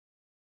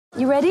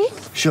You ready?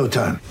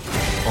 Showtime.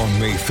 On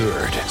May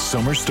 3rd,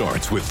 summer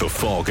starts with The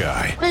Fall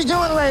Guy. Let's do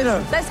it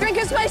later. Let's drink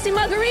a spicy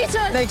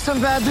margarita. Make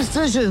some bad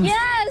decisions.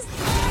 Yes!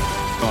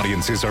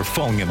 Audiences are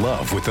falling in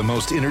love with the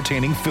most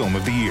entertaining film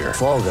of the year.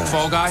 Fall Guy.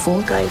 Fall Guy?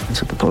 Fall guy.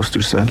 That's what the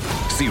poster said.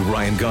 See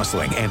Ryan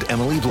Gosling and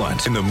Emily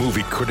Blunt in the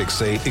movie critics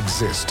say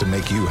exists to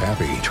make you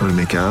happy. Trying to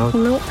make it out?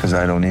 Nope. Because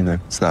I don't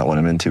either. It's not what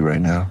I'm into right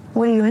now.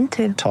 What are you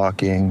into?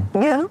 Talking.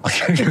 Yeah.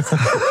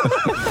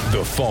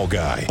 The Fall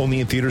Guy.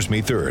 Only in theaters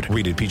May 3rd.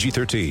 Rated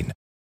PG-13.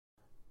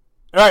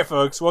 All right,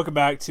 folks, welcome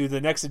back to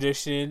the next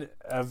edition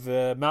of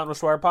the Mountain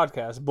West Wire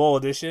podcast, Bowl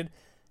Edition,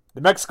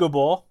 the Mexico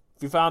Bowl.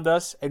 If you found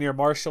us and you're a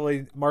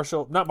Marshall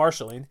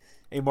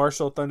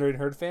Thunder and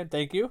Herd fan,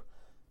 thank you,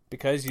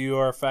 because you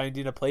are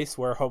finding a place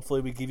where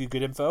hopefully we give you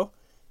good info.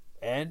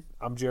 And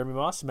I'm Jeremy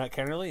Moss, Matt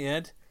Kennerly,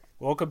 and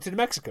welcome to New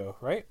Mexico,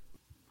 right?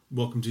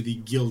 Welcome to the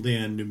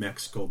Gildan, New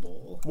Mexico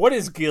Bowl. What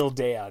is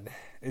Gildan?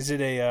 Is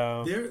it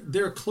a...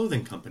 They're a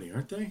clothing company,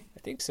 aren't they? I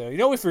think so. You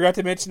know what we forgot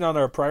to mention on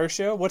our prior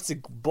show? What's the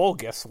bowl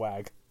gift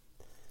swag?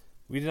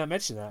 We did not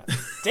mention that.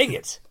 Dang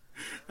it.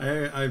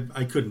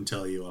 I couldn't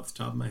tell you off the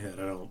top of my head.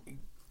 I don't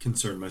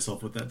concern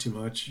myself with that too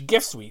much.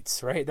 Gift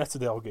suites, right? That's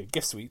what they all get.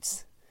 Gift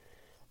suites.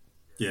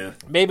 Yeah.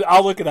 Maybe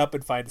I'll look it up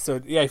and find it.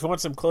 So, yeah, if you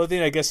want some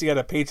clothing, I guess you got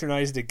to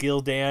patronize the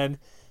Gildan,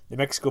 the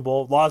Mexico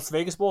Bowl. Las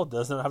Vegas Bowl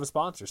does not have a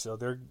sponsor, so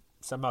they're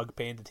somehow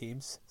paying the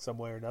teams some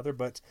way or another.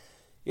 But,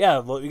 yeah,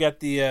 we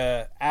got the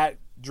at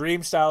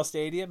Dream Style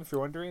Stadium, if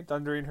you're wondering.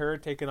 Thunder and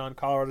Herd taking on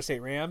Colorado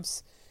State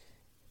Rams.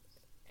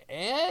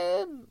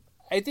 And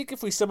I think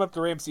if we sum up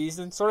the Rams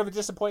season, sort of a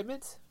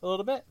disappointment a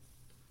little bit.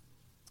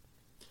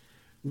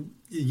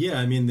 Yeah,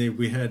 I mean,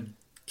 we had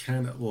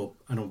kind of, well,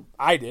 I don't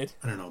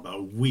know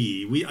about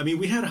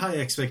we had high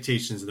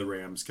expectations of the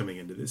Rams coming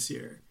into this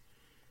year.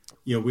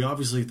 You know, we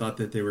obviously thought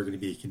that they were going to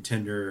be a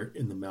contender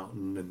in the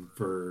Mountain, and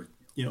for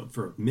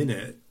a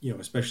minute,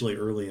 especially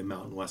early in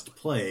Mountain West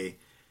play,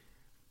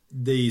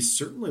 they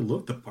certainly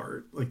looked the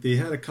part. Like, they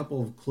had a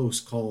couple of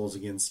close calls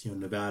against,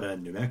 Nevada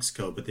and New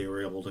Mexico, but they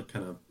were able to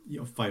kind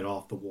of, fight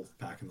off the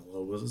Wolfpack and the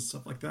Lobos and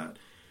stuff like that.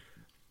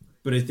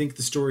 But I think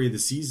the story of the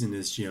season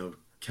is,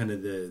 kind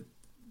of the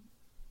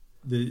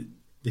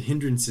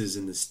hindrances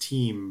in this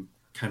team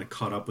kind of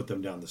caught up with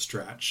them down the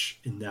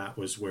stretch, and that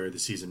was where the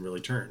season really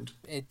turned.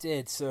 It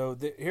did. So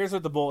here's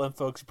what the bowl and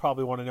folks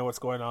probably want to know what's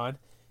going on.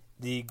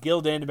 The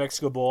Gildan New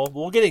Mexico Bowl.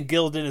 We'll get in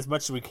Gildan as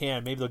much as we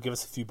can. Maybe they'll give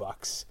us a few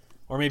bucks.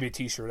 Or maybe a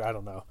t-shirt. I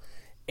don't know.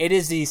 It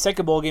is the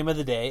second bowl game of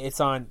the day. It's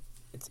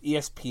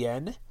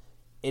ESPN.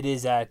 It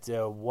is at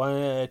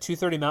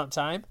 2:30 Mountain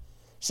Time.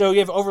 So you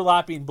have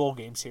overlapping bowl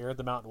games here at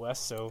the Mountain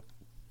West. So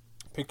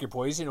pick your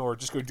poison, or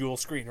just go dual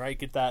screen, right?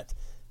 Get that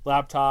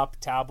laptop,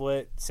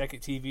 tablet, second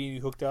TV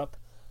hooked up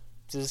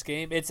to this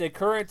game. It's a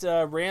current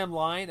Ram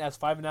line as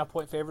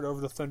 5.5-point favorite over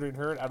the Thunder and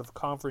Herd out of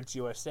Conference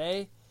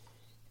USA.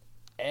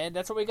 And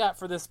that's what we got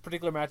for this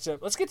particular matchup.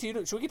 Let's get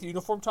to should we get to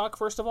uniform talk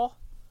first of all?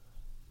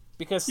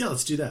 Because yeah,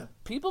 let's do that.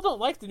 People don't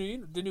like the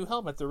new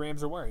helmet the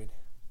Rams are wearing.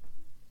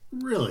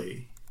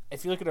 Really?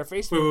 If you look at our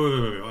Facebook,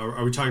 wait.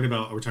 Are we talking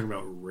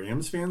about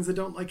Rams fans that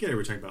don't like it, or are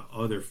we talking about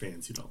other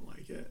fans who don't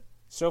like it?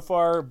 So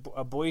far,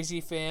 a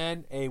Boise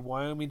fan, a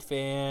Wyoming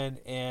fan,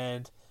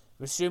 and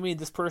I'm assuming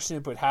this person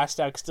who put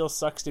hashtag still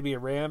sucks to be a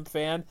Ram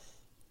fan.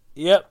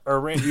 Yep,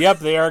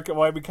 they are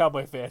Wyoming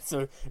Cowboy fans.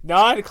 So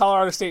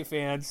non-Colorado State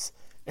fans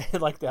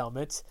like the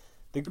helmets.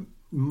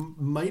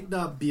 Might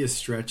not be a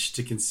stretch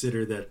to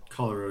consider that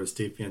Colorado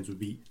State fans would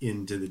be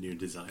into the new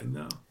design,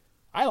 though.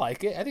 I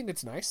like it. I think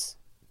it's nice.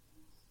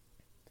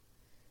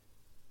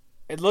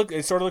 It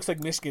sort of looks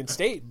like Michigan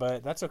State,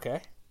 but that's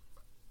okay.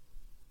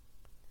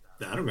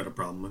 I don't got a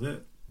problem with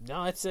it.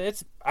 No, it's.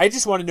 I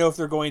just want to know if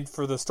they're going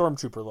for the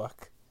Stormtrooper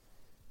look,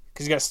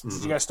 because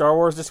you got Star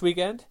Wars this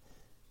weekend.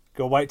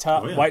 Go white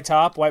top,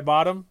 white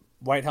bottom,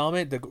 white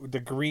helmet, the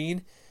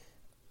green.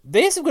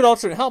 They have some good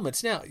alternate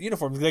helmets now.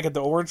 Uniforms. They got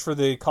the orange for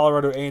the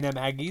Colorado A&M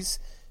Aggies.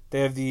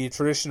 They have the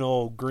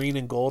traditional green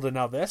and gold, and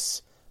now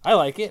this. I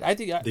like it. I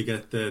think they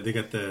got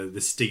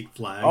the state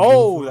flag.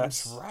 Oh,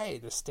 uniforms. That's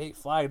right, the state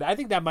flag. I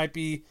think that might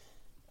be.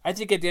 I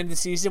think at the end of the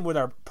season, with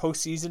our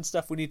postseason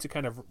stuff, we need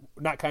to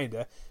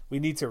we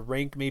need to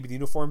rank maybe the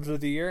uniforms of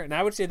the year, and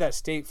I would say that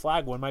state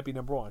flag one might be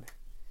number one.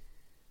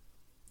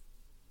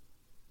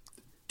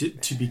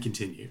 To be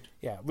continued.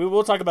 Yeah,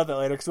 we'll talk about that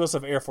later because we also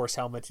have Air Force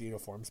helmets and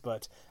uniforms.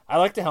 But I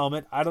like the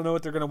helmet. I don't know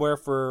what they're going to wear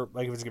for,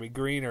 like, if it's going to be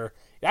green or...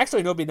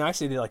 Actually, no, it'd be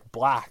nice if they did, like,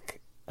 black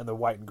and the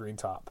white and green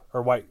top.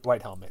 Or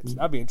white helmets.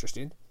 That'd be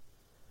interesting.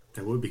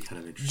 That would be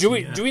kind of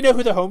interesting. Do we know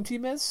who the home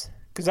team is?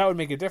 Because that would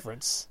make a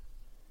difference.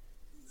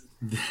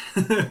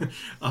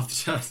 Off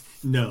the top,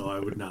 no, I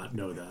would not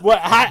know that. What?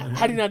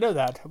 How do you not know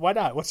that? Why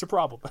not? What's your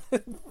problem?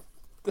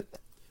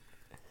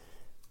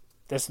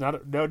 That's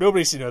not...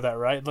 nobody should know that,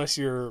 right? Unless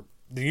you're...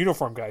 the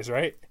uniform guys,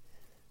 right?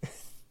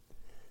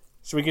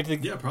 Should we get to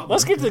the... Yeah, probably.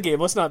 Let's get to the game.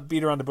 Let's not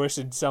beat around the bush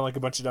and sound like a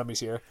bunch of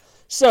dummies here.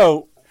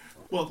 So,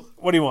 well,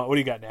 what do you want? What do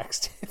you got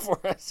next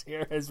for us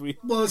here as we...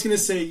 Well, I was going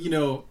to say,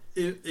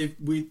 if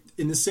we,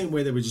 in the same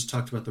way that we just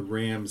talked about the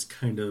Rams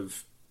kind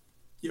of,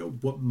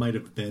 what might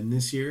have been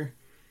this year,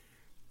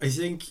 I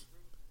think,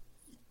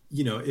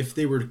 if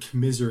they were to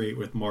commiserate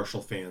with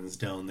Marshall fans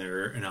down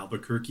there in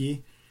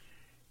Albuquerque,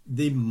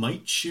 they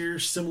might share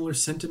similar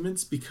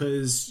sentiments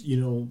because,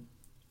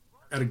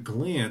 at a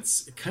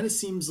glance, it kind of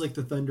seems like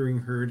the Thundering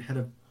Herd had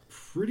a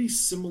pretty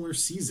similar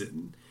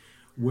season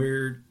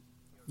where,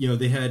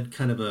 they had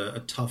kind of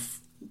a tough,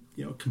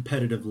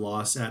 competitive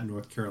loss at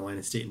North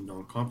Carolina State in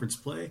non-conference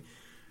play.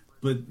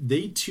 But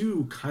they,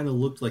 too, kind of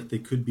looked like they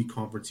could be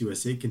Conference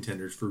USA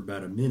contenders for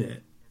about a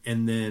minute.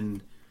 And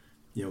then,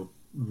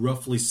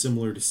 roughly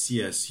similar to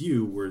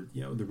CSU, where,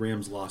 the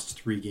Rams lost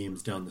 3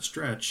 games down the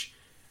stretch,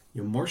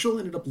 Marshall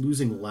ended up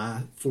losing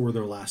 4 of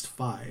their last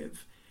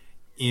 5.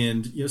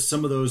 And,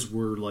 some of those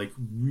were, like,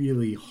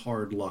 really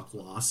hard luck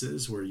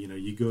losses where,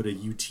 you go to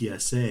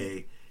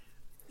UTSA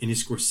and you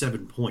score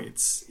 7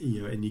 points,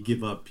 and you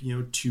give up,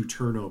 2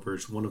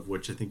 turnovers, one of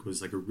which I think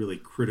was, like, a really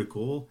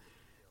critical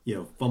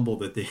fumble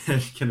that they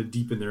had kind of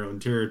deep in their own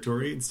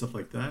territory and stuff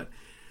like that.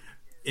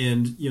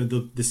 And,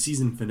 the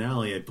season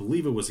finale, I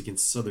believe it was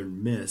against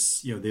Southern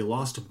Miss, they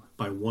lost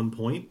by 1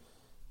 point,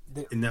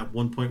 and that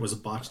 1 point was a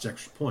botched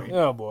extra point.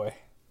 Oh, boy.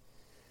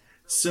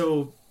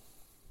 So,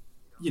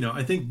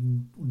 I think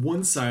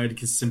one side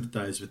can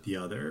sympathize with the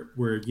other,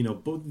 where,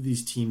 both of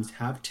these teams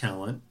have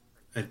talent.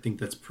 I think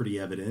that's pretty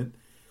evident.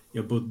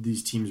 Both of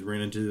these teams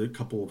ran into a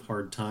couple of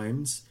hard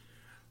times.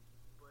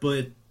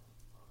 But,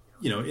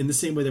 in the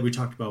same way that we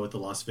talked about with the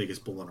Las Vegas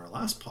Bowl on our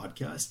last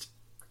podcast,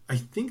 I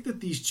think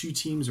that these two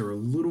teams are a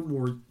little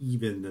more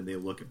even than they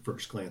look at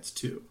first glance,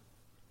 too.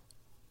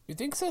 You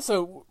think so?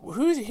 So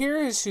who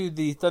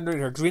the Thundering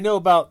Herd? Because we know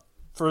about,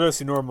 for those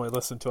who normally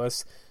listen to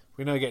us,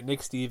 we know you get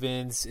Nick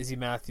Stevens, Izzy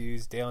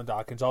Matthews, Dalen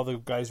Dawkins, all the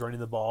guys running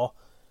the ball.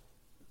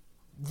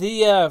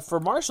 For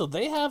Marshall,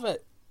 they have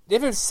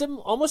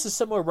almost a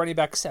similar running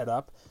back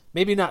setup.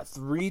 Maybe not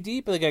 3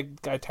 deep, but they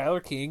got Tyler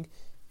King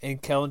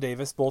and Kellen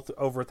Davis, both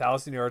over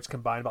 1,000 yards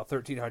combined, about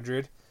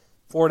 1,300.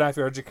 4.5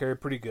 yards a carry,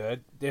 pretty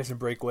good. They have some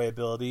breakaway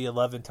ability,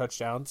 11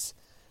 touchdowns.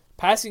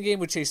 Passing game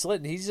with Chase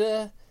Litton, he's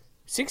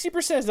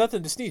 60% is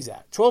nothing to sneeze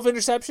at. 12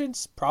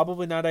 interceptions,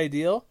 probably not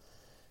ideal.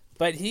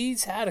 But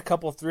he's had a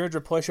couple of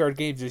 300-plus yard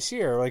games this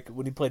year, like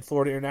when he played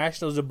Florida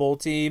International as a bowl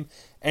team,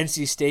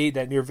 NC State,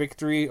 that near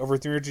victory, over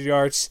 300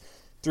 yards.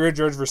 300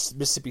 yards versus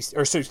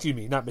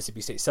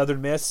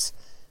Southern Miss.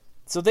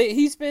 So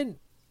he's been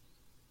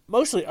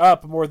mostly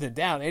up more than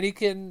down, and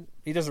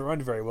he doesn't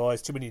run very well. He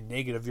has too many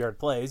negative yard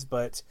plays,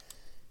 but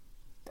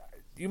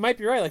you might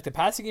be right. Like, the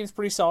passing game's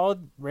pretty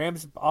solid.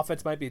 Rams'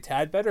 offense might be a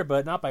tad better,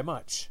 but not by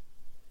much.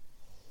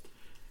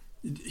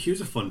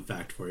 Here's a fun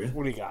fact for you.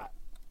 What do you got?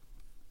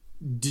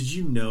 Did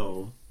you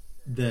know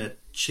that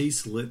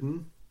Chase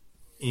Litton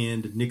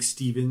and Nick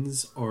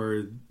Stevens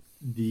are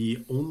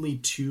the only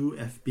 2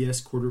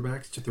 FBS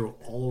quarterbacks to throw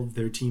all of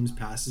their team's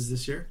passes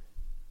this year?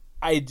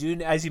 I do,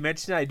 as you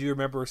mentioned, I do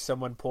remember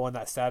someone pulling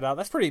that stat out.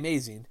 That's pretty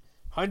amazing.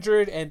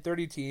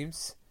 130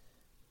 teams,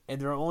 and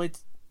there are only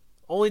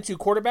 2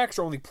 quarterbacks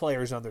or only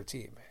players on their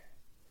team?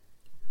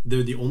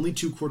 They're the only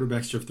 2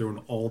 quarterbacks to have thrown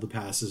all the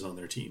passes on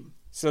their team.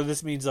 So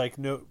this means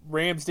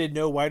Rams did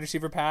no wide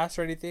receiver pass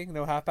or anything?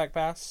 No halfback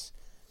pass?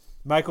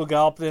 Michael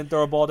Gallup didn't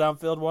throw a ball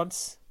downfield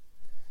once?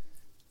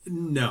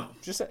 No,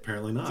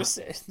 apparently not.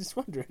 Just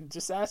wondering,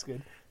 just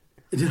asking.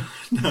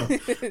 No,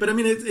 but I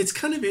mean, it's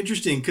kind of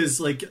interesting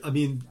because,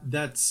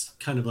 that's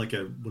kind of like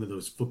one of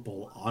those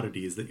football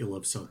oddities that you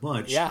love so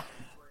much. Yeah.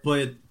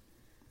 But,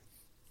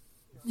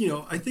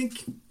 I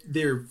think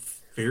they're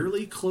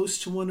fairly close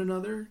to one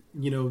another.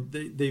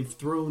 They've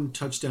thrown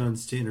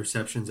touchdowns to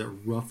interceptions at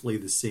roughly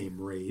the same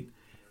rate.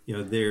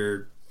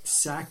 Their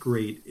sack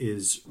rate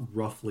is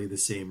roughly the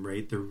same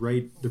rate. They're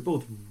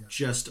both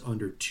just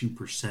under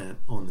 2%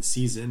 on the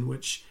season,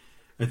 which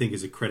I think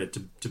is a credit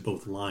to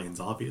both lines,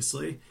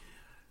 obviously.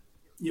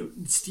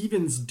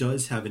 Stevens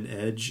does have an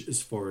edge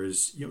as far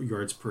as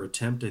yards per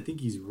attempt. I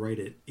think he's right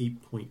at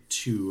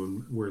 8.2,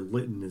 and where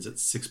Litton is at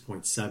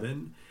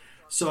 6.7.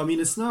 So,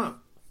 it's not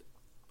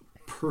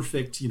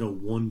perfect,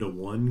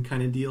 1-to-1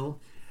 kind of deal.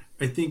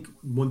 I think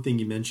one thing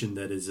you mentioned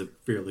that is a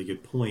fairly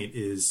good point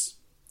is,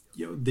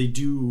 they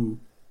do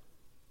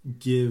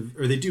give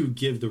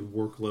the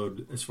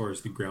workload as far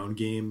as the ground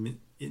game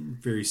in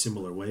very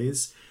similar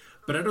ways.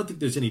 But I don't think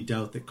there's any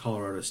doubt that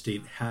Colorado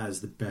State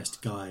has the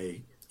best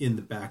guy in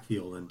the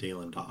backfield than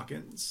Dalen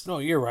Dawkins. No,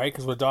 you're right,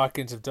 because what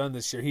Dawkins have done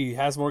this year, he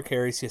has more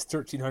carries. He has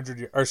 1,300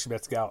 yards. Or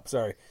that's Gallup,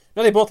 sorry.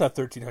 No, they both have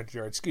 1,300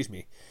 yards, excuse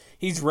me.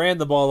 He's ran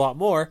the ball a lot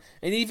more.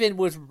 And even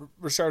with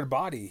Rashard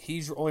Body,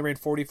 he's only ran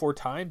 44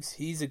 times.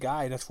 He's a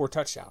guy and has 4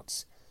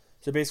 touchdowns.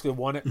 So basically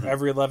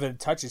every 11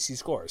 touches he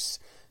scores.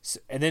 So,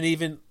 and then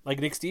even like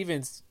Nick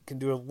Stevens can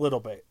do a little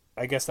bit.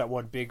 I guess that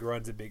one big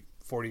run's a big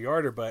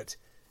 40-yarder, but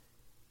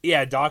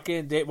yeah,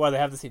 Dawkins, they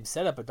have the same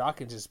setup, but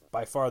Dawkins is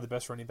by far the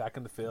best running back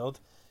in the field.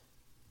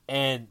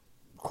 And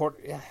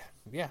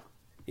yeah.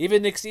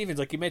 Even Nick Stevens,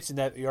 like you mentioned,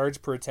 that yards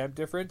per attempt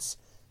difference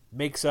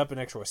makes up an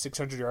extra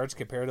 600 yards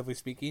comparatively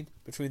speaking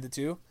between the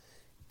two.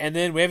 And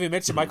then we haven't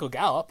mentioned Michael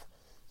Gallup,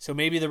 so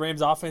maybe the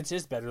Rams' offense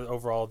is better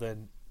overall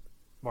than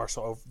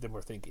Marshall than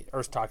we're thinking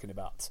or talking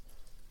about.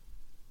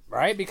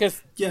 Right?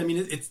 Because yeah, I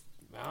mean it's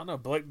I don't know,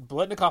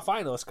 Biletnikoff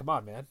finalist. Come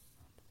on, man.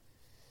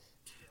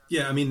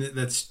 Yeah, I mean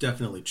that's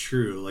definitely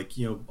true. Like,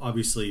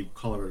 obviously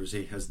Colorado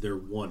State has their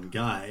one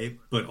guy,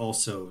 but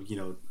also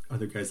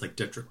other guys like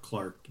Detrick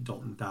Clark,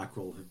 Dalton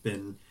Backrell have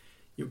been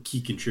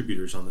key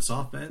contributors on this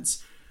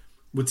offense.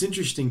 What's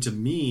interesting to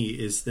me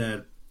is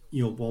that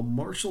while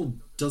Marshall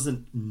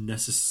doesn't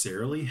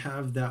necessarily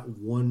have that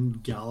one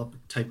Gallup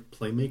type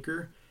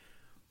playmaker,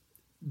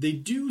 they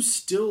do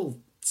still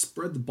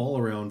spread the ball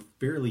around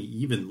fairly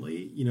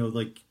evenly.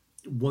 Like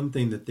one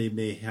thing that they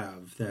may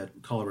have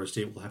that Colorado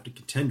State will have to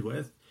contend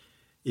with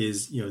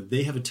is,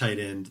 they have a tight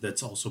end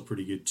that's also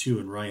pretty good too,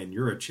 and Ryan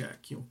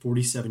Juracek,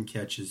 47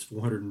 catches,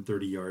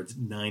 430 yards,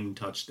 9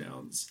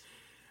 touchdowns.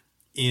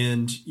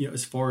 And,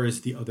 as far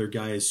as the other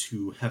guys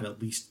who have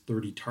at least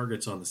 30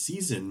 targets on the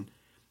season,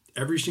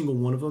 every single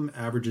one of them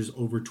averages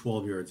over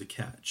 12 yards a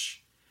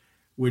catch,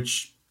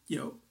 which,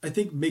 I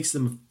think makes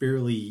them a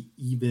fairly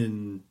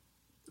even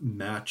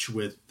match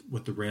with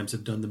what the Rams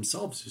have done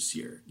themselves this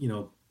year.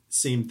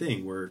 Same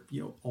thing where,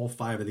 all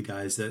 5 of the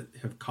guys that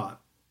have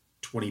caught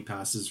 20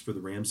 passes for the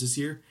Rams this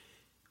year,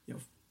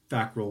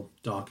 Fackrell,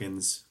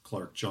 Dawkins,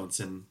 Clark,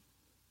 Johnson,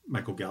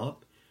 Michael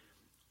Gallup,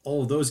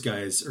 all of those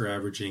guys are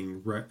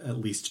averaging at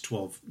least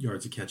 12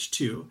 yards a catch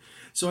too.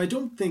 So I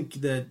don't think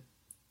that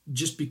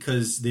just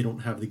because they don't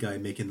have the guy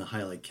making the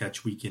highlight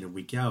catch week in and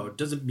week out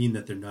doesn't mean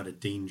that they're not a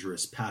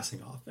dangerous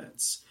passing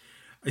offense.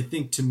 I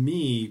think to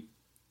me,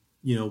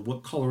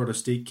 what Colorado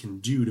State can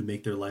do to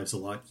make their lives a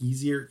lot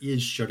easier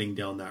is shutting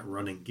down that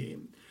running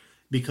game.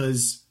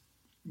 Because,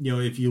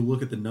 if you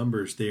look at the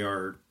numbers,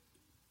 they're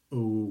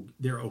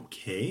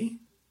okay,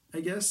 I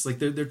guess. Like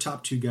their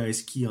top 2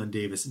 guys, Keon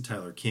Davis and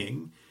Tyler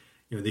King,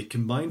 they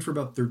combined for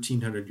about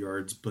 1,300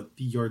 yards, but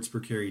the yards per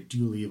carry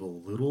do leave a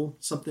little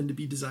something to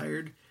be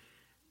desired.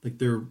 Like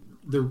they're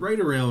right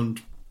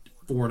around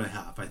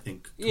 4.5, I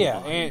think.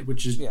 Combined,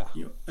 which is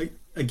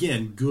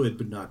again good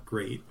but not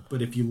great.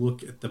 But if you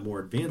look at the more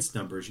advanced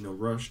numbers,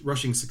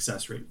 rushing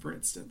success rate, for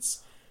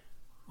instance,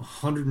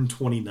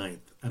 129th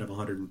out of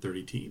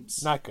 130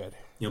 teams. Not good.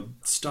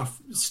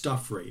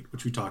 Stuff rate,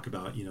 which we talk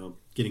about,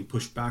 getting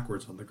pushed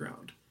backwards on the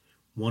ground,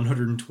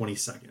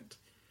 122nd.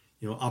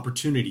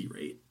 Opportunity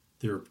rate,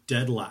 they're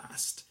dead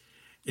last.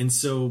 And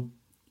so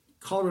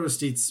Colorado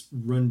State's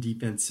run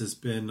defense has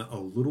been a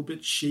little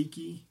bit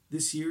shaky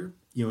this year.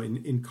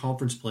 In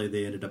conference play,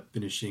 they ended up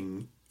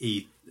finishing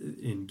 8th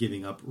and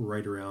giving up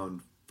right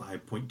around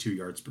 5.2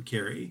 yards per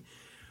carry.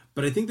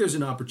 But I think there's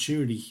an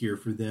opportunity here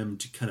for them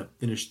to kind of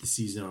finish the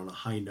season on a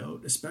high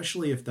note,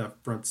 especially if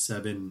that front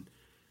 7,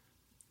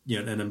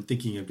 and I'm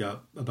thinking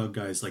about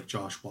guys like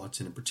Josh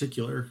Watson in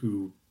particular,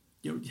 who,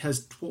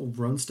 has 12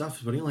 run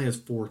stuff, but he only has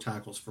 4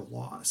 tackles for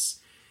loss.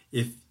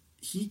 If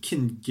he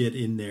can get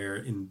in there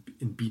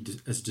and be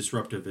as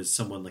disruptive as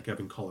someone like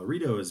Evan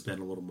Collarito has been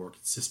a little more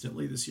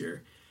consistently this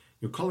year.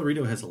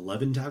 Collarito has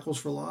 11 tackles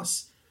for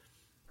loss.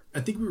 I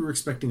think we were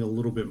expecting a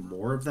little bit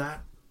more of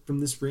that from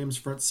this Rams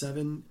front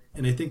 7,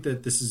 and I think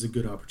that this is a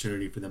good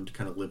opportunity for them to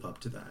kind of live up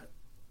to that.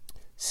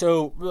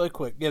 So, really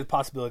quick, the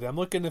possibility. I'm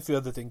looking at a few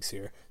other things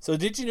here. So,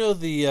 did you know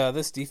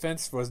this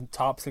defense was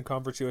tops in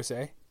Conference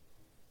USA?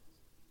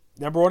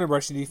 Number 1 in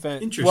rushing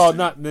defense. Interesting. Well,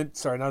 not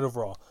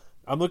overall.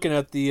 I'm looking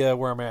at the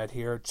where I'm at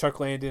here. Chuck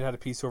Landon had a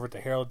piece over at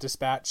the Herald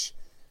Dispatch.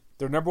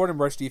 They're number 1 in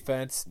rush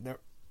defense,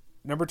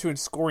 number 2 in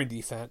scoring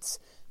defense.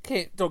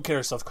 Don't kid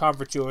ourselves.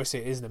 Conference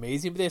USA isn't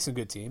amazing, but they have some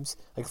good teams.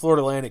 Like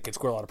Florida Atlantic can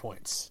score a lot of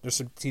points. There's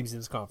some teams in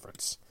this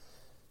conference.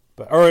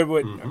 They're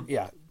not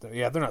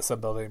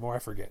Sunbelt anymore. I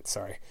forget.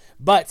 Sorry,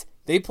 but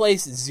they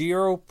place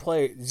zero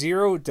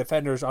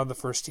defenders on the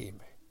first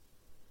team,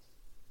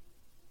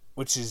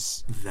 which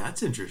is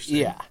that's interesting.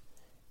 Yeah,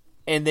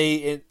 and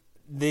they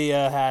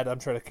had, I'm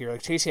trying to hear,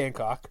 like Chase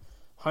Hancock,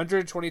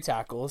 120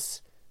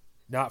 tackles,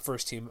 not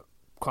first team,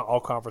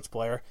 all conference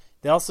player.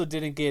 They also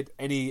didn't get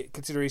any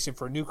consideration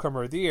for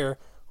newcomer of the year,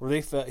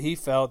 where he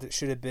felt it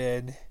should have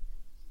been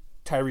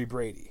Tyree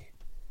Brady.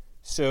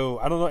 So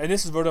I don't know, and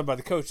this is voted on by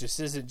the coach. This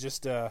isn't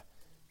just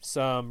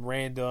some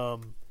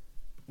random,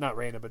 not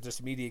random, but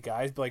just media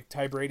guys. But like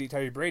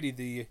Tyree Brady,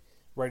 the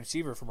wide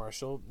receiver for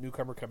Marshall,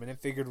 newcomer coming in,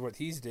 figured what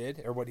he's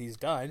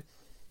done.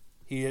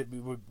 He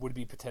would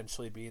be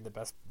potentially being the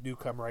best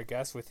newcomer, I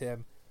guess, with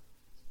him.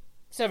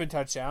 7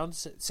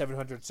 touchdowns,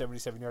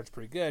 777 yards,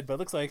 pretty good. But it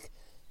looks like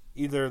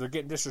either they're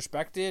getting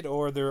disrespected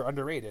or they're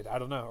underrated. I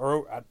don't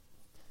know.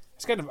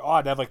 It's kind of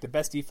odd to have like the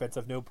best defense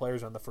of no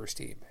players on the first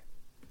team.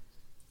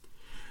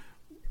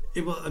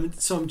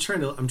 So I'm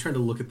trying to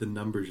look at the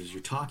numbers as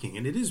you're talking,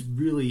 and it is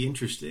really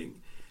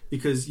interesting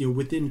because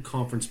within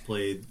conference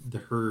play, the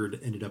Herd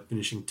ended up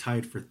finishing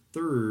tied for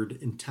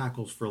 3rd in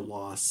tackles for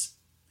loss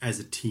as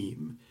a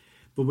team.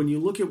 But when you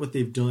look at what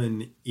they've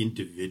done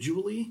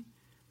individually,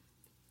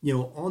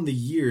 on the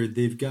year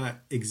they've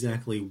got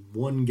exactly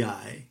one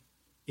guy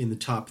in the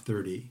top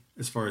 30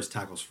 as far as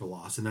tackles for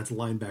loss, and that's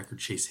linebacker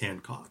Chase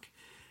Hancock.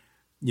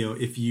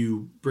 If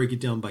you break it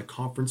down by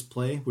conference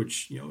play,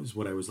 which is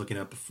what I was looking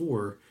at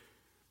before,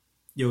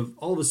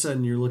 all of a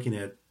sudden you're looking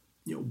at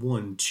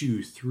 1,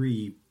 2,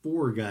 3,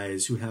 4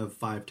 guys who have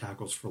 5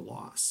 tackles for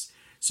loss.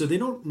 So they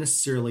don't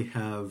necessarily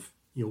have,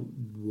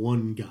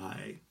 one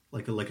guy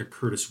like a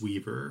Curtis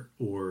Weaver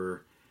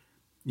or,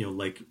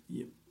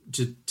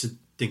 to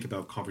think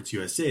about Conference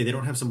USA, they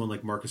don't have someone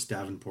like Marcus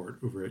Davenport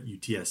over at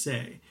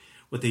UTSA.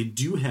 What they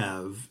do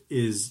have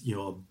is,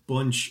 a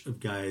bunch of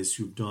guys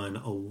who've done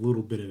a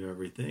little bit of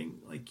everything.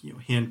 Like,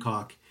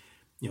 Hancock,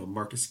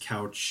 Marcus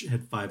Couch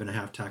had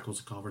 5.5 tackles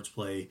in conference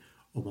play.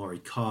 Omari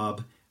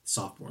Cobb,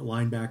 sophomore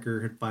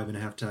linebacker, had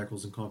 5.5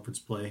 tackles in conference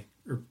play,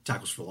 or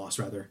tackles for loss,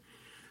 rather.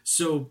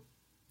 So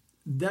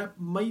that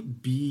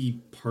might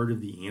be part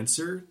of the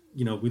answer.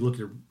 We look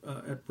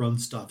at run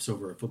stuffs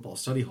over at Football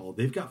Study Hall.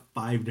 They've got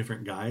 5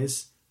 different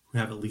guys who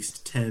have at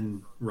least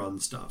 10 run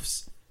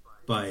stuffs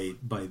by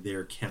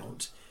their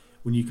count.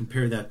 When you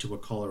compare that to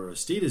what Colorado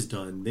State has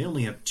done, they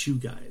only have 2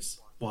 guys,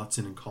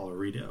 Watson and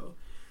Colorado.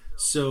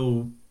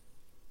 So,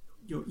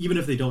 even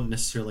if they don't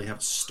necessarily have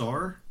a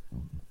star,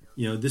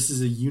 this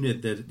is a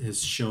unit that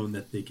has shown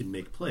that they can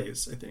make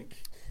plays, I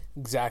think.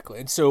 Exactly.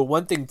 And so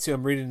one thing, too,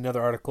 I'm reading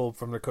another article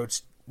from their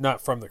coach, not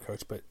from their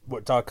coach, but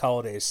what Doug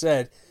Holliday has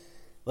said.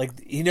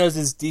 Like, he knows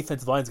his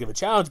defensive line's going to have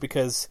a challenge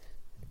because,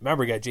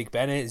 remember, you got Jake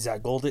Bennett,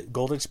 Zach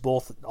Goldich,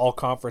 both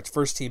all-conference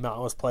first-team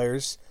Mountain West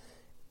players.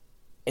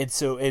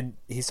 And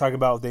he's talking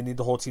about they need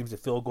to hold teams to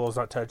field goals,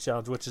 not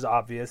touchdowns, which is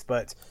obvious,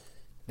 but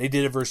they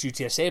did it versus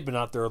UTSA, but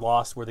not their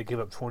loss where they give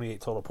up 28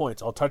 total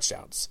points, all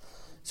touchdowns.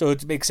 So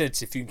it makes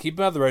sense if you can keep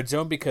them out of the red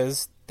zone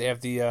because they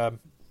have the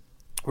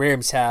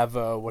Rams have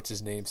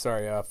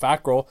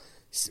Fackrell.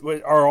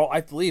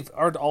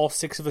 Aren't all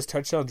 6 of his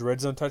touchdowns red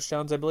zone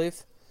touchdowns? I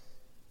believe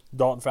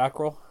Dalton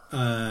Fackrell.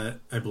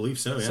 I believe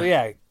so. Yeah. So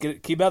yeah,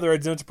 keep out of the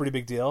red zone is a pretty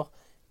big deal.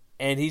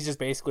 And he's just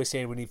basically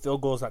saying we need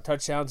field goals, not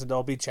touchdowns, and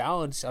they'll be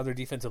challenged. Other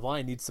defensive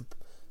line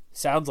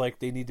sounds like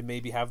they need to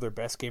maybe have their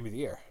best game of the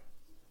year.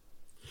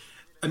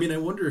 I mean, I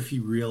wonder if he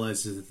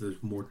realizes that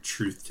there's more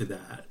truth to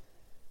that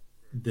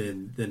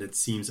than it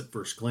seems at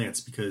first glance.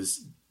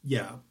 Because,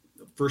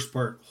 first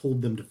part,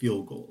 hold them to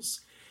field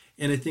goals.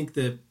 And I think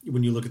that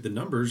when you look at the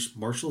numbers,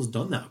 Marshall's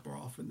done that more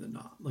often than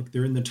not. Like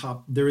they're in the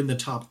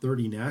top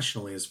 30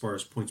 nationally as far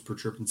as points per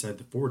trip inside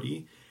the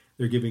 40.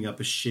 They're giving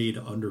up a shade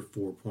under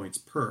 4 points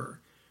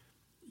per.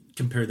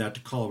 Compare that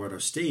to Colorado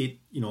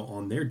State,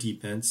 on their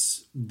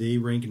defense, they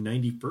rank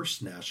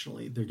 91st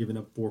nationally. They're giving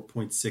up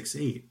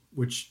 4.68,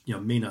 which,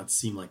 may not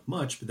seem like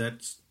much, but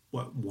that's,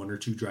 1 or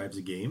 2 drives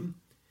a game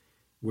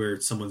where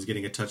someone's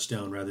getting a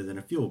touchdown rather than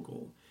a field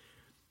goal.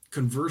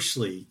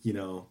 Conversely,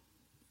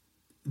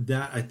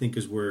 that I think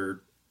is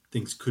where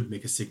things could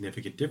make a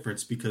significant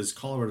difference because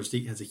Colorado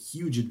State has a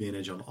huge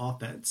advantage on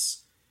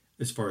offense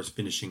as far as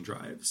finishing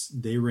drives.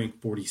 They rank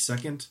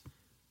 42nd.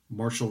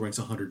 Marshall ranks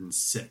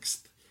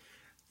 106th.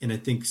 And I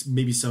think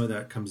maybe some of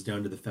that comes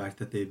down to the fact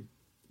that they've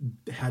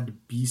had to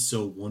be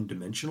so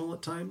one-dimensional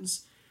at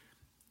times.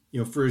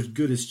 For as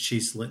good as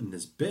Chase Litton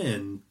has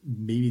been,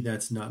 maybe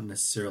that's not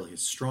necessarily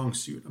his strong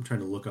suit. I'm trying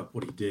to look up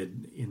what he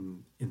did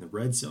in the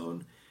red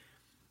zone.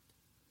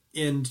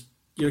 And,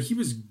 he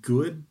was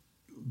good.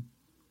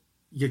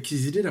 Yeah,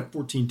 because he did have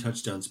 14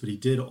 touchdowns, but he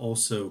did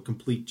also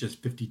complete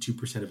just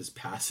 52% of his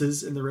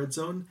passes in the red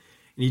zone.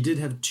 And he did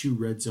have 2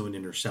 red zone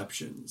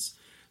interceptions.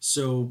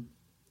 So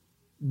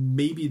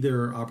maybe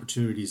there are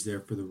opportunities there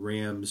for the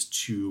Rams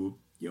to,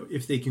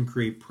 if they can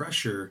create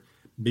pressure,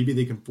 maybe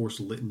they can force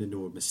Litton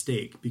into a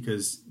mistake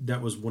because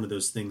that was one of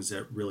those things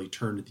that really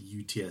turned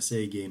the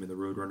UTSA game in the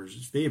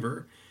Roadrunners'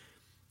 favor.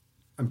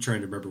 I'm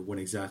trying to remember when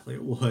exactly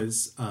it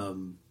was.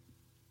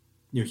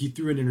 He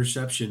threw an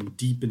interception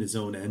deep in his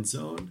own end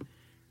zone,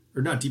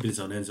 or not deep in his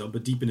own end zone,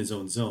 but deep in his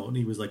own zone.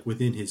 He was like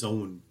within his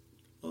own,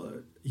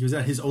 he was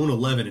at his own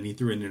 11 and he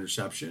threw an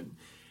interception.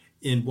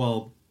 And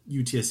while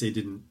UTSA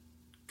didn't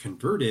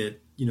convert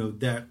it,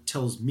 that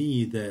tells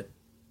me that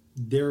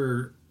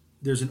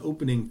there's an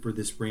opening for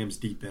this Rams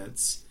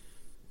defense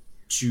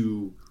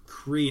to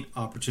create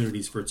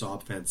opportunities for its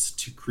offense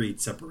to create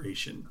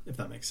separation, if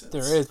that makes sense.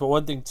 There is, but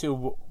one thing too,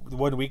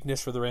 one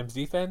weakness for the Rams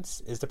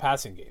defense is the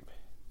passing game.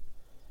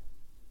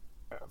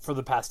 For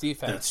the pass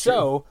defense, That's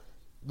so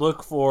true.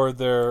 look for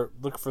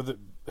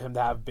him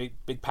to have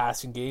big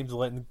passing games,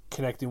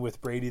 connecting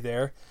with Brady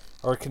there,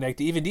 or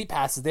connect even deep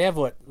passes. They have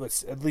at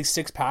least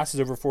 6 passes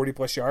over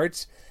 40+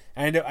 yards.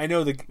 And I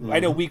know week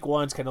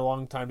 1's kind of a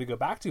long time to go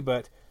back to,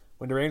 but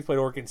when the Rams played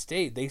Oregon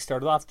State, they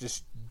started off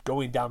just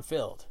going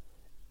downfield,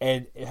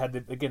 and had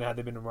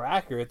they been more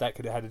accurate, that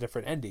could have had a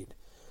different ending.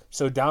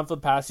 So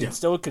downfield passing is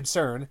still a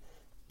concern.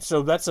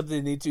 So that's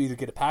something they need to either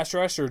get a pass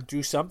rush or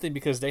do something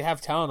because they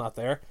have talent out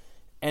there.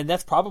 And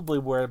that's probably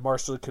where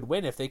Marshall could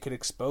win if they could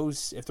if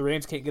the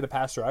Rams can't get a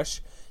pass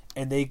rush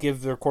and they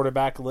give their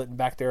quarterback Litton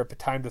back there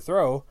time to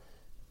throw,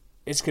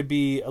 it could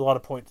be a lot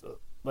of points.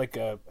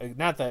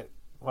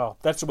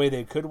 That's the way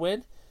they could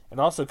win, and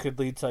also could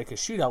lead to like a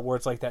shootout where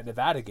it's like that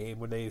Nevada game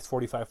when they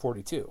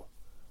 45-42.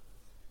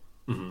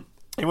 Mm-hmm.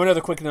 And one other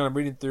quick note I'm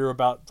reading through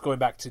about going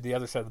back to the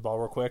other side of the ball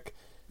real quick.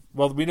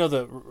 Well, we know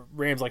the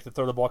Rams like to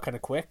throw the ball kind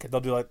of quick. They'll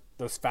do like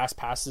those fast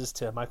passes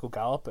to Michael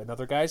Gallup and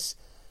other guys.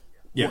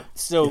 Yeah.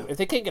 So if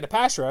they can't get a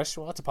pass rush,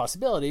 well, that's a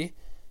possibility.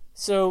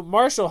 So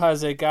Marshall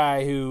has a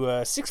guy who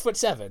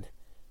 6'7",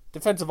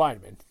 defensive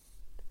lineman.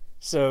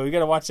 So you got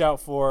to watch out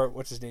for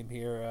what's his name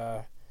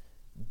here.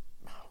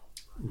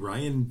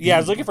 Ryan. B. Yeah, I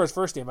was looking for his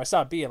first name. I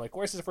saw B. I'm like,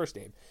 where's his first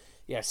name?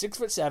 Yeah,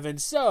 6'7".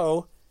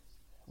 So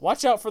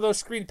watch out for those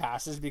screen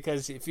passes,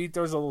 because if he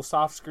throws a little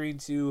soft screen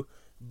to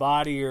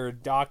Body or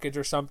Dockage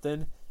or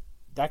something,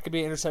 that could be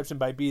an interception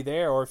by B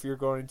there. Or if you're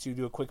going to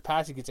do a quick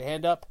pass, you get your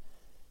hand up.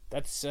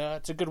 It's a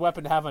good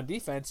weapon to have on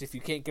defense. If you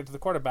can't get to the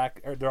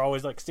quarterback, they're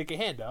always like, stick your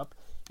hand up.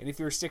 And if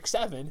you're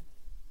 6'7",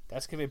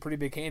 that's going to be a pretty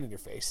big hand in your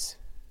face.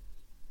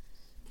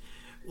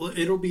 Well,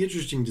 it'll be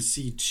interesting to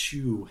see,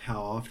 too,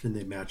 how often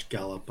they match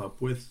Gallup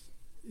up with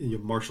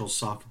Marshall's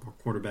sophomore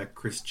quarterback,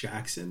 Chris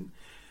Jackson.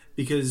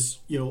 Because,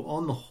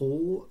 on the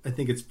whole, I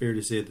think it's fair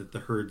to say that the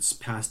Herd's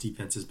pass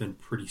defense has been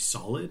pretty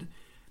solid.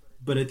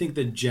 But I think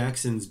that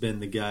Jackson's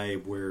been the guy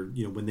where,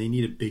 when they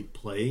need a big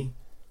play,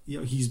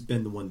 he's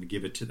been the one to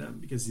give it to them,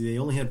 because they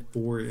only had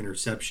 4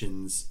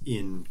 interceptions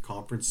in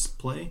conference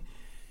play.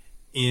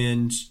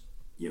 And,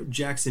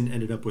 Jackson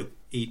ended up with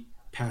 8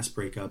 pass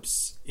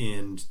breakups,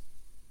 and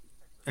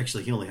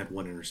actually he only had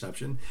 1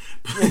 interception.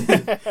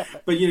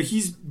 But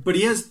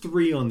he has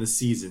 3 on the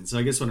season. So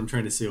I guess what I'm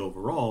trying to say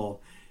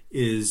overall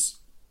is,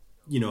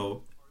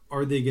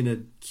 are they going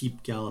to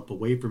keep Gallup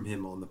away from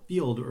him on the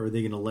field, or are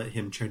they going to let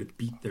him try to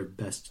beat their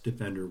best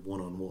defender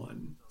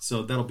one-on-one?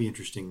 So that'll be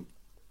interesting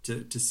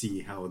to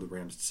see how the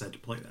Rams decide to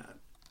play that.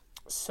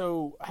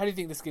 So how do you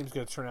think this game's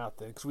going to turn out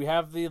then? Because we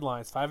have the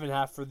lines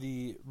 5.5 for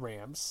the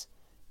Rams.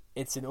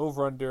 It's an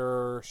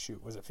over-under,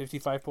 was it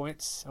 55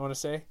 points, I want to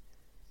say?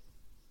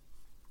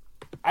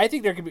 I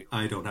think there could be...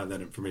 I don't have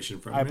that information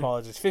from me. I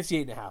apologize.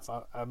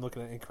 58.5. I'm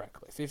looking at it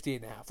incorrectly.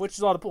 58.5, which is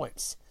a lot of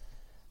points.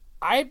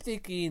 I'm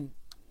thinking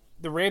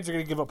the Rams are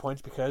going to give up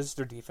points because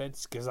their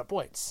defense gives up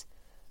points.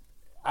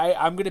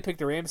 I'm going to pick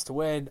the Rams to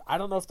win. I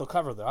don't know if they'll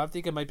cover, though. I'm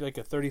thinking it might be like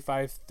a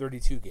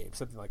 35-32 game,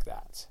 something like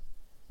that.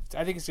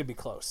 I think it's going to be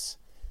close,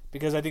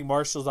 because I think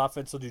Marshall's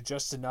offense will do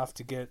just enough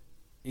to get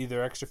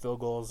either extra field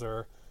goals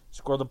or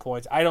score the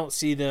points. I don't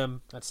see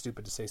them, that's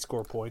stupid to say,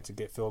 score points and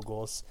get field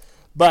goals.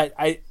 But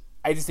I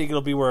just think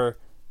it'll be where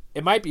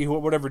it might be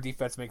whatever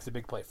defense makes a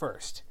big play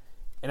first.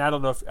 And I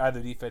don't know if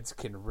either defense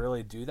can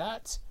really do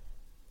that.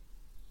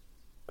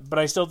 But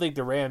I still think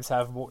the Rams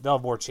they'll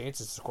have more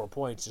chances to score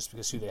points just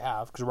because who they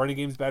have. Because the running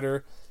game's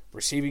better,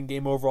 receiving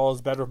game overall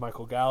is better with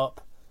Michael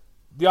Gallup.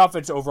 The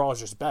offense overall is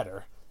just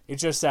better.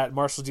 It's just that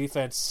Marshall's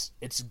defense,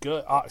 it's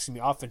good.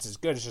 Offense is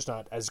good. It's just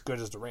not as good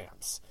as the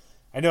Rams.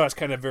 I know it's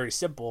kind of very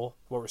simple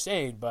what we're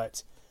saying,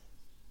 but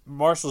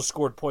Marshall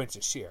scored points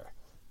this year.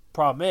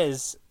 Problem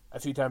is, a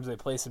few times they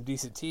play some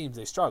decent teams,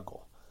 they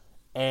struggle.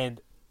 And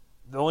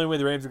the only way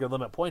the Rams are going to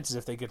limit points is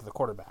if they get to the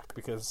quarterback,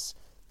 because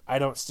I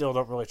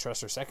don't really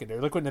trust their secondary.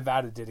 Look what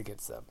Nevada did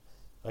against them.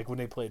 Like when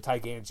they played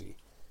Ty Ganji.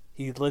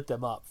 He lit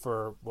them up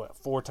for,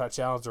 4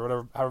 touchdowns or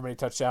whatever, however many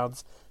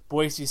touchdowns.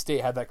 Boise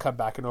State had that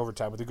comeback in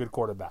overtime with a good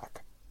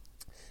quarterback.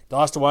 They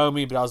lost to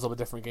Wyoming, but that was a little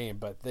bit different game.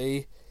 But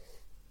they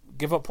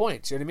give up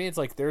points. You know what I mean? It's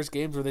like there's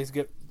games where they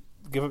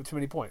give up too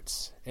many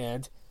points.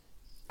 And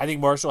I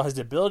think Marshall has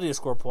the ability to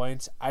score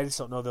points. I just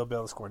don't know they'll be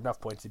able to score enough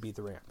points to beat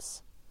the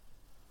Rams.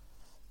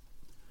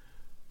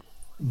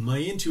 My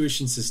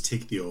intuition says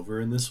take the over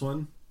in this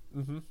one.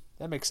 Mm-hmm.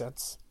 That makes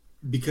sense.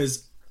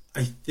 Because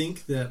I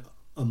think that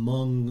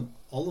among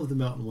all of the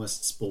Mountain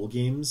West's bowl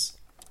games,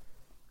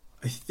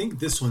 I think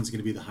this one's going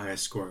to be the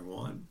highest scoring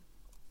one.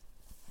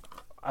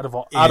 Out of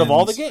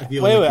all the games?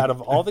 Wait, out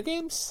of all the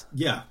games?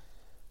 Yeah.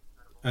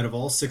 Out of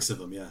all 6 of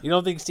them, yeah. You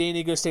don't think San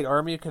Diego State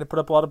Army could have put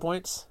up a lot of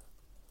points?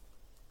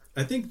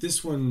 I think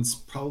this one's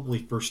probably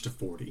first to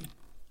 40.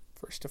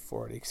 First to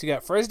 40. Because you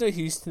got Fresno,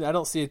 Houston. I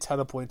don't see a ton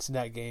of points in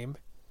that game.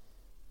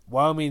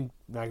 Wyoming,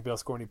 not going to be able to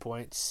score any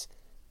points.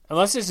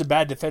 Unless there's a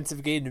bad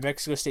defensive game, New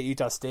Mexico State,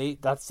 Utah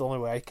State. That's the only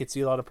way I could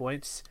see a lot of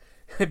points.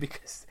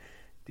 Because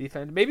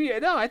defense. Maybe,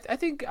 no, I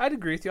think I'd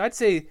agree with you. I'd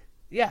say,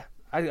 yeah,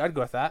 I'd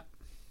go with that.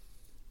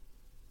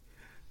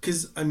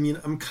 Because, I mean,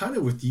 I'm kind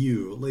of with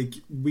you. Like,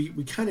 we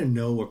kind of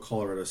know what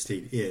Colorado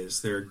State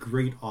is. They're a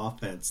great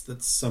offense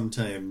that's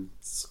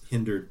sometimes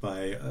hindered by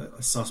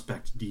a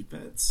suspect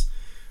defense.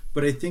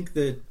 But I think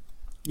that,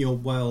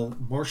 while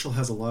Marshall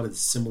has a lot of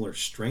similar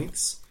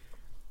strengths,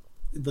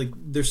 like,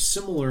 they're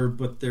similar,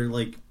 but they're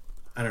like,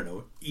 I don't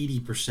know,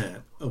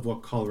 80% of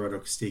what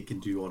Colorado State can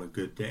do on a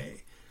good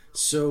day.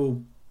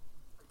 So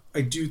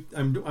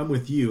I'm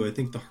with you. I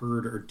think the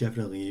Herd are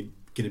definitely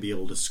going to be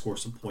able to score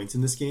some points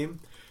in this game.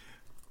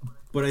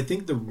 But I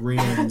think the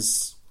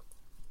Rams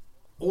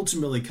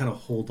ultimately kind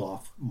of hold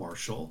off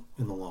Marshall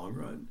in the long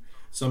run.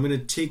 So I'm going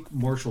to take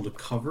Marshall to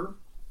cover,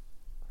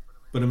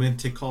 but I'm going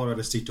to take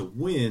Colorado State to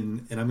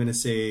win, and I'm going to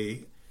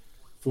say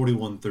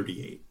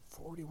 41-38.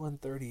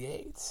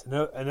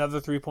 41-38.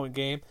 Another 3-point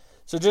game.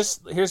 So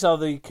just here's how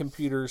the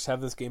computers have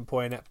this game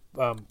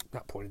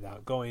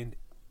going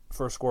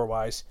for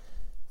score-wise.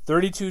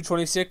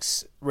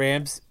 32-26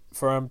 Rams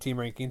from Team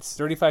Rankings.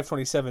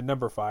 35-27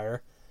 Number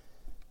Fire.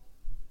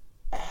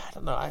 I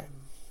don't know.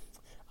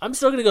 I'm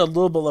still going to go a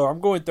little bit lower. I'm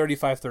going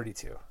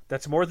 35-32.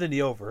 That's more than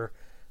the over.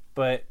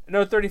 But,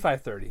 no,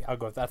 35-30. I'll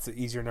go with that's the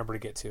easier number to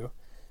get to.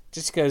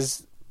 Just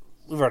because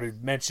we've already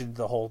mentioned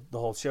the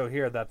whole show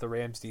here that the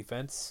Rams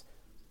defense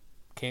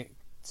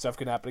stuff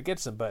can happen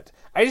against them. But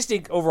I just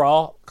think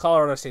overall,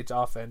 Colorado State's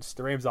offense,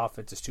 the Rams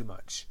offense is too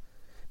much.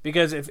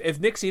 Because if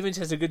Nick Stevens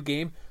has a good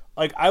game,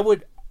 like I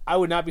would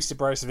not be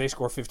surprised if they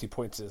score 50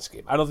 points in this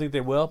game. I don't think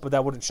they will, but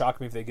that wouldn't shock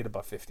me if they get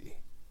above 50.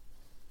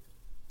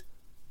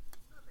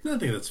 I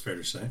think that's fair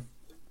to say.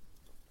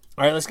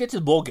 All right, let's get to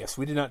the bowl gifts.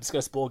 We did not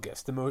discuss bowl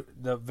gifts,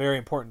 the very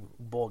important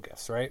bowl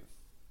gifts, right?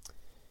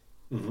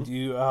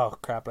 Mm-hmm. Oh,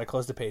 crap, I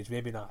closed the page.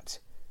 Maybe not.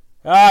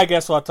 I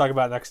guess we'll have to talk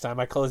about it next time.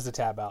 I closed the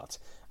tab out.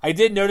 I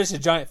did notice a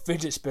giant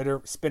fidget spinner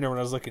when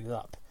I was looking it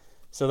up.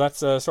 So that's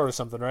sort of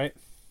something, right?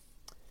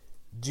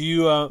 Do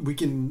you? We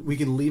can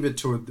leave it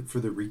for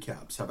the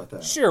recaps. How about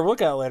that? Sure, we'll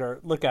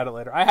look at it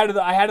later. I had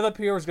it up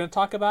here. I was going to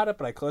talk about it,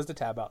 but I closed the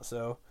tab out.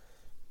 So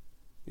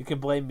you can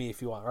blame me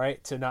if you want,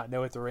 right? To not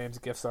know what the Rams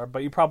gifts are,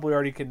 but you probably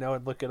already can know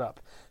and look it up.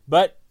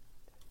 But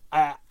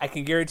I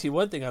can guarantee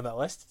one thing on that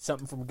list: it's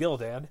something from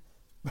Gildan.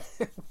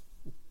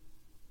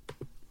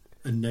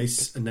 a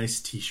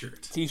nice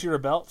T-shirt. T-shirt or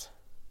belt.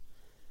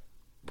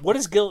 What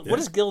is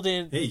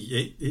Gildan?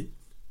 Hey.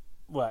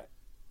 What?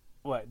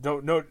 What?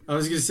 Don't know. I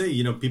was going to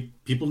say,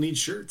 people need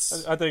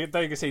shirts. I thought you were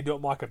going to say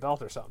don't mock a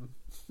belt or something.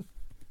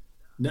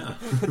 No.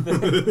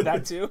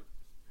 That too?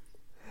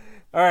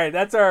 All right,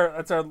 that's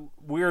our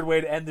weird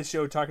way to end the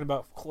show talking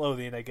about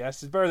clothing, I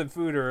guess. It's better than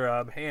food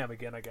or ham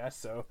again, I guess.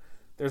 So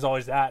there's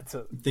always that.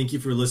 So thank you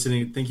for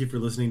listening. Thank you for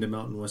listening to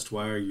Mountain West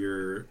Wire,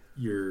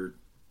 your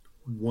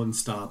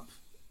one-stop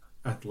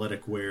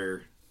athletic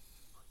wear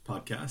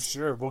podcast.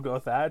 Sure, we'll go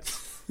with that.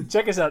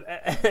 Check us out.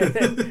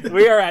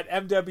 We are at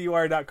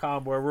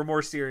MWR.com, where we're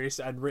more serious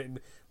and written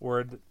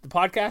word. The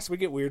podcast, we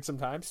get weird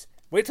sometimes.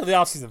 Wait till the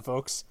offseason,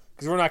 folks,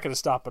 because we're not going to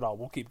stop at all.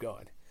 We'll keep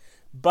going.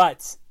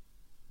 But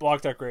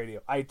Blog Talk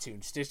Radio,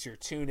 iTunes, Stitcher,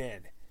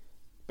 TuneIn.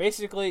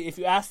 Basically, if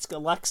you ask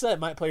Alexa, it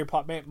might play your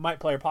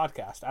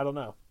podcast. I don't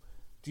know.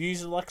 Do you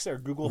use Alexa or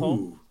Google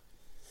Home?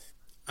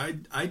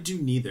 I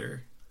do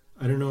neither.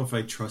 I don't know if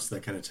I trust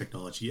that kind of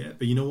technology yet.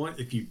 But you know what?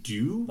 If you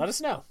do, let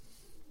us know.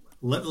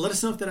 Let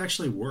us know if that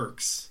actually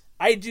works.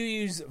 I do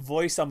use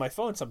voice on my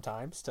phone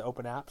sometimes to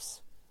open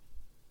apps.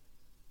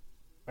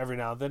 Every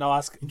now and then I'll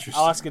ask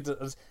it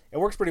to. It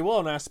works pretty well,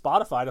 and I ask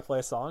Spotify to play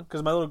a song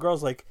because my little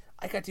girl's like,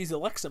 I got to use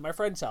Alexa at my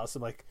friend's house.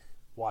 I'm like,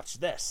 watch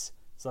this.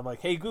 So I'm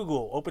like, hey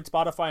Google, open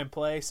Spotify and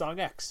play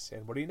song X,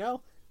 and what do you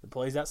know? It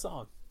plays that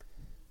song.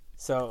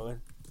 So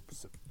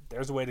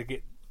there's a way to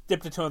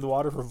dip the toe in the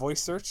water for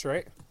voice search,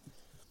 right?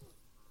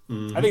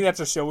 Mm-hmm. I think that's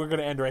our show. We're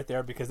going to end right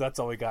there because that's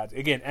all we got.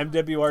 Again,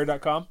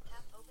 MWR.com.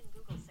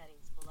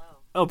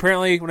 Oh,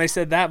 apparently when I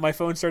said that, my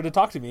phone started to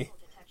talk to me.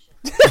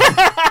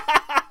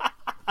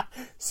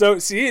 So,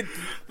 see. All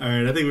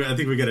right, I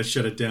think we got to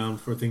shut it down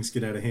before things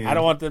get out of hand. I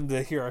don't want them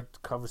to hear our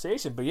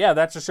conversation. But, yeah,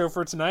 that's the show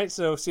for tonight.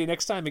 So, see you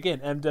next time. Again,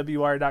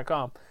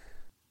 MWR.com.